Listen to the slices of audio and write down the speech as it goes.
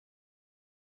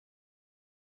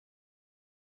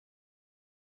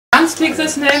can't speak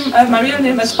this name, my real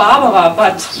name is Barbara,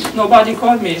 but nobody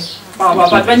called me Barbara.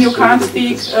 But when you can't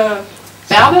speak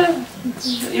Bärbel,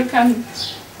 you can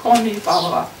call me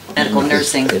Barbara. Medical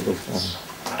nursing.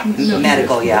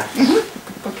 Medical, yeah.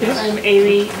 Okay. I'm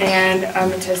Amy, and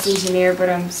I'm a test engineer, but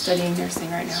I'm studying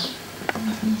nursing right now.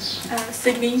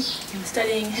 Sydney,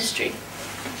 studying history.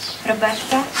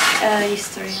 Roberta,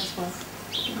 history as well.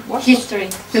 What? History.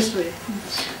 History.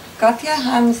 Katja,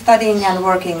 I'm studying and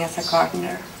working as a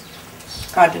gardener.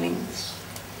 Gardening.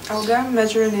 Olga,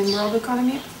 majoring in world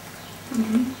economy.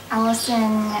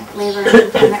 Allison, labor and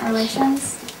employment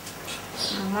relations.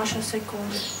 Russia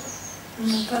psychology.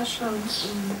 Natasha,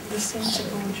 the same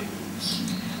psychology.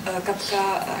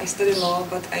 Katka, I study law,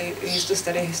 but I used to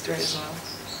study history as well.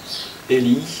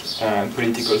 Eli,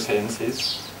 political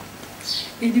sciences.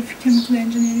 Edith, chemical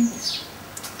engineering.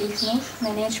 Ignor,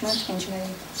 management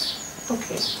engineering.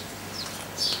 Okay.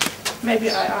 Maybe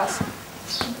I ask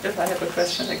if I have a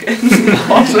question again.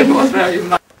 Also, it was very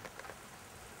much.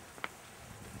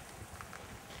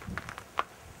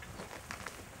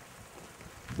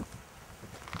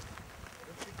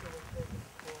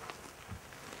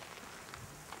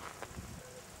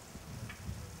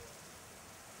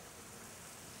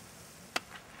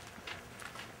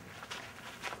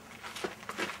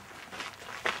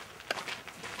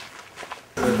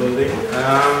 Building.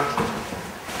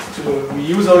 We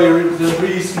use only the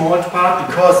really small part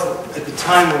because at the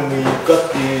time when we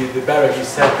got the barrack, we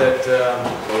said that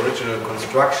original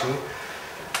construction,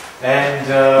 and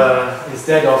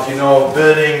instead of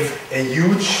building a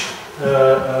huge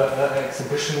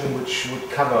exhibition which would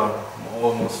cover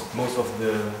almost most of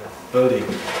the building,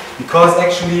 because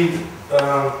actually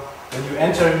when you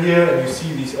enter here and you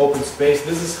see these open space,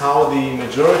 this is how the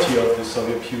majority of the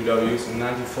Soviet POWs in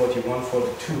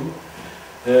 1941-42,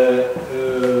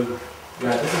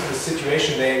 this is the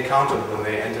situation they encountered when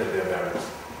they entered their barracks.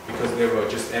 Because they were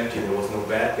just empty, there was no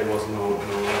bed, there was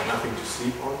nothing to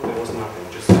sleep on, there was nothing,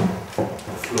 just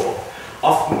the floor.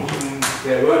 Often even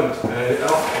there weren't,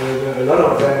 a lot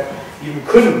of them even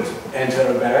couldn't enter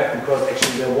a barrack because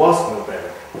actually there was no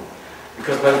barrack.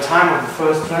 Because by the time of the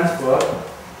first transfer,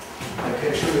 I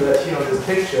can show you that here on this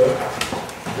picture.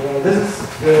 This is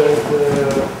the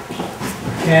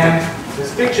camp.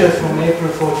 This picture is from April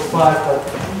 45, but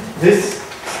this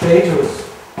status,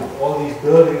 all these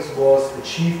buildings, was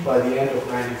achieved by the end of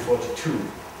 1942.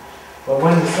 But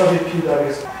when the Soviet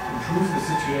POWs improved the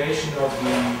situation of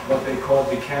what they called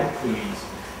the camp police.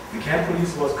 The camp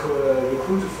police was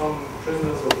recruited from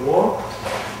prisoners of war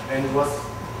and was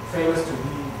famous to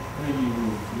be really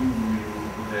rude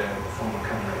with their former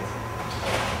comrades.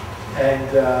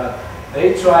 And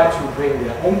they tried to bring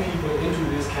their own people into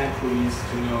this camp police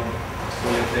to know so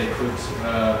that they could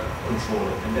control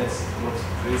it. And that's what,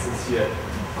 for instance, here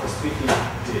Kostryki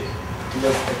did. He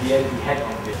was at the end the head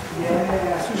of it.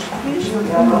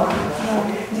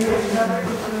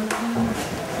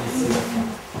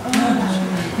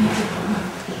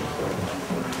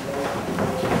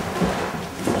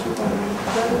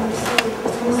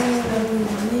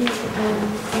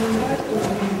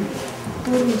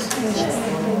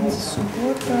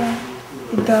 Суббота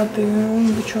и даты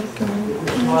он вычеркивал.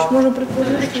 Значит, можно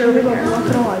предположить, что это была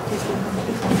кровать, если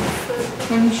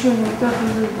он еще не так не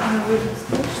выйдет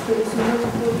спать, что ли, суббота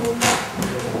был.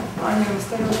 А, не,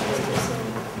 оставил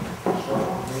воскресенье.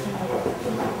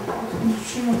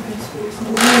 Почему, в принципе, если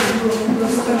было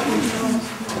достаточно?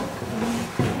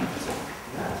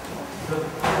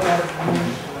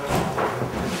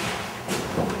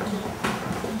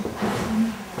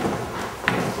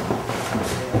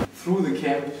 Through the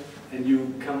camp, and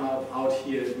you come out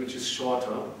here, which is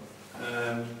shorter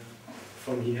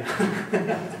from here.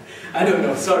 I don't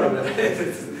know, sorry, but I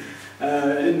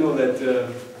didn't know that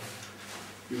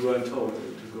you weren't told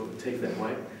to go take that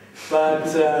way.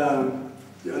 But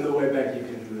on the way back, you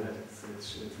can do that.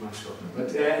 It's much shorter.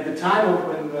 But at the time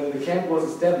of when the camp was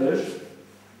established,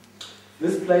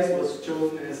 this place was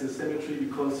chosen as a cemetery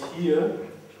because here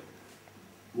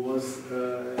was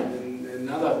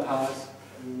another part.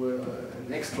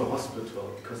 An extra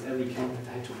hospital, because every camp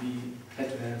had to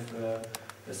have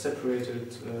a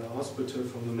separated hospital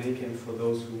from the main camp for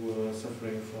those who were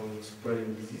suffering from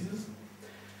spreading diseases.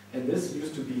 And this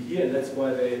used to be here, and that's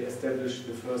why they established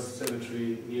the first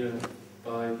cemetery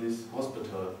nearby this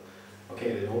hospital.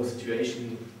 Okay, the whole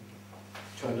situation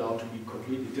turned out to be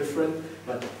completely different,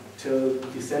 but till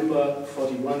December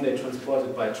 41 they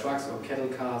transported by trucks or cattle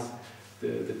cars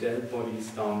the dead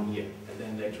bodies down here. And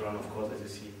then later on, of course, as you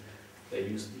see, they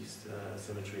used these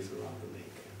cemeteries around the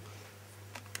lake.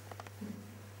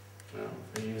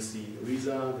 And you see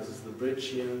Riza, this is the bridge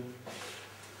here.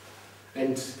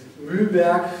 And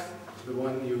Mühlberg, the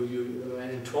one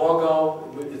in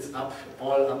Torgau, it's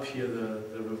all up here, the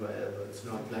river Elbe. It's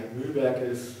not like Mühlberg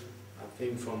is, I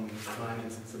think from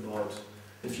finance it's about,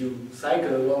 if you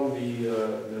cycle along the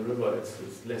river, it's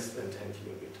less than 10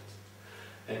 kilometers.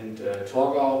 And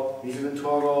Torgau, we live in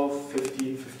Torgau,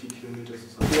 50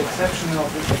 kilometers. With the exception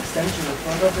of this extension in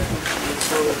front of it, which is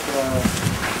sort of a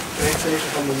train station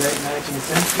from the late 19th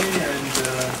century, and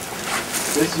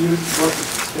this was the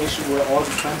station where all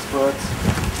the transports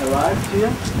arrived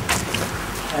here.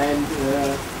 And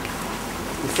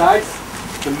besides,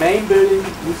 the main building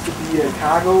used to be a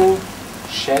cargo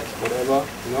shed, whatever,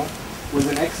 you know, with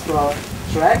an extra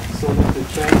track so that the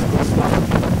trains could stop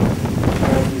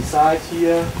beside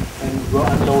here and were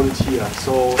unloaded here.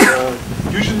 So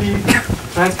usually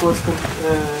transports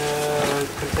contained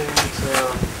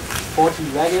 40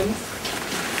 wagons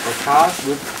or cars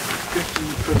with 50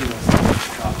 prisoners in each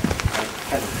car, like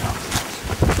cattle cars.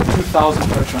 2,000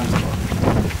 per transport.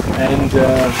 And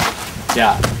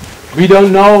yeah, we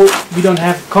don't know, we don't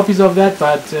have copies of that,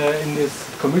 but in this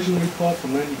commission report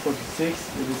from 1946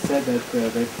 it is said that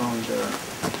they found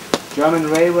German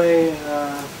railway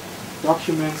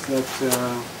documents that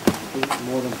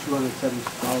more than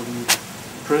 270,000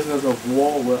 prisoners of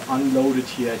war were unloaded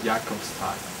here at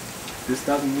Jakobsthal. This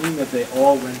doesn't mean that they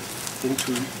all went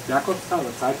into Jakobsthal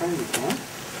or Zeithain, we can't.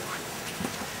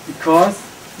 Because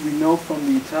we know from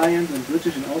the Italians and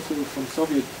British and also from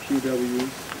Soviet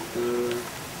POWs who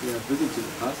have visited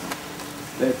us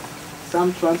that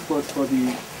some transports for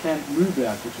the Camp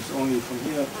Mühlberg, which is only from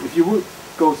here, if you would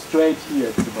go straight here,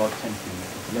 it's about 10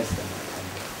 kilometers, less than 10.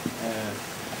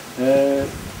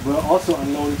 Were also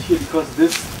unloaded here because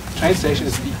this train station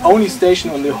is the only station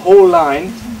on the whole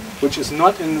line which is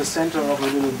not in the center of a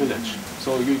little village.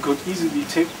 So you could easily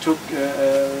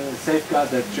safeguard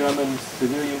that German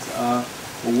civilians are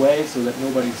away so that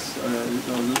nobody's,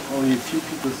 only a few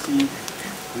people see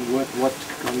what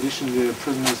condition the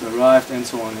prisoners arrived and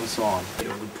so on and so on.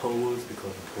 The Poles,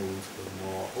 because the Poles were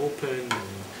more open, and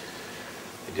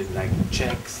they didn't like the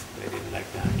Czechs, they didn't like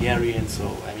the Hungarians,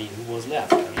 so I mean, who was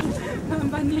left? I mean,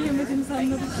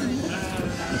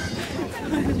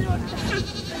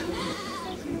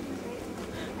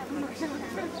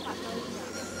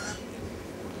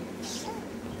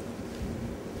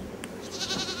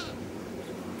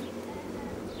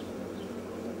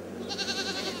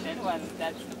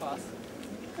 that's the boss.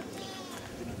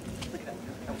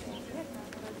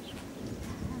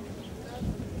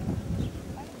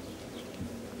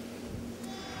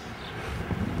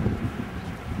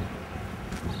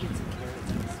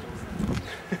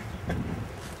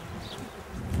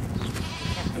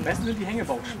 Am besten sind die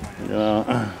Hängebaumschweine.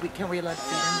 Yeah. Can we let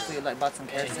feed them if we like bought some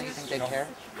carrots? Do you think they'd care?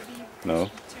 No,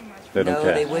 they don't No,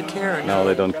 care. they would care or No,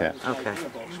 they don't care. Okay.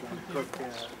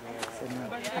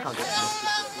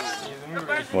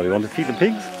 What, you want to feed the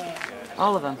pigs?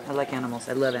 All of them. I like animals.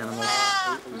 I love animals.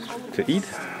 To eat?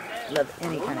 I love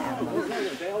any kind of animal.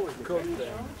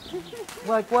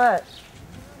 Like what?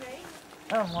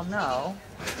 Oh, well, no.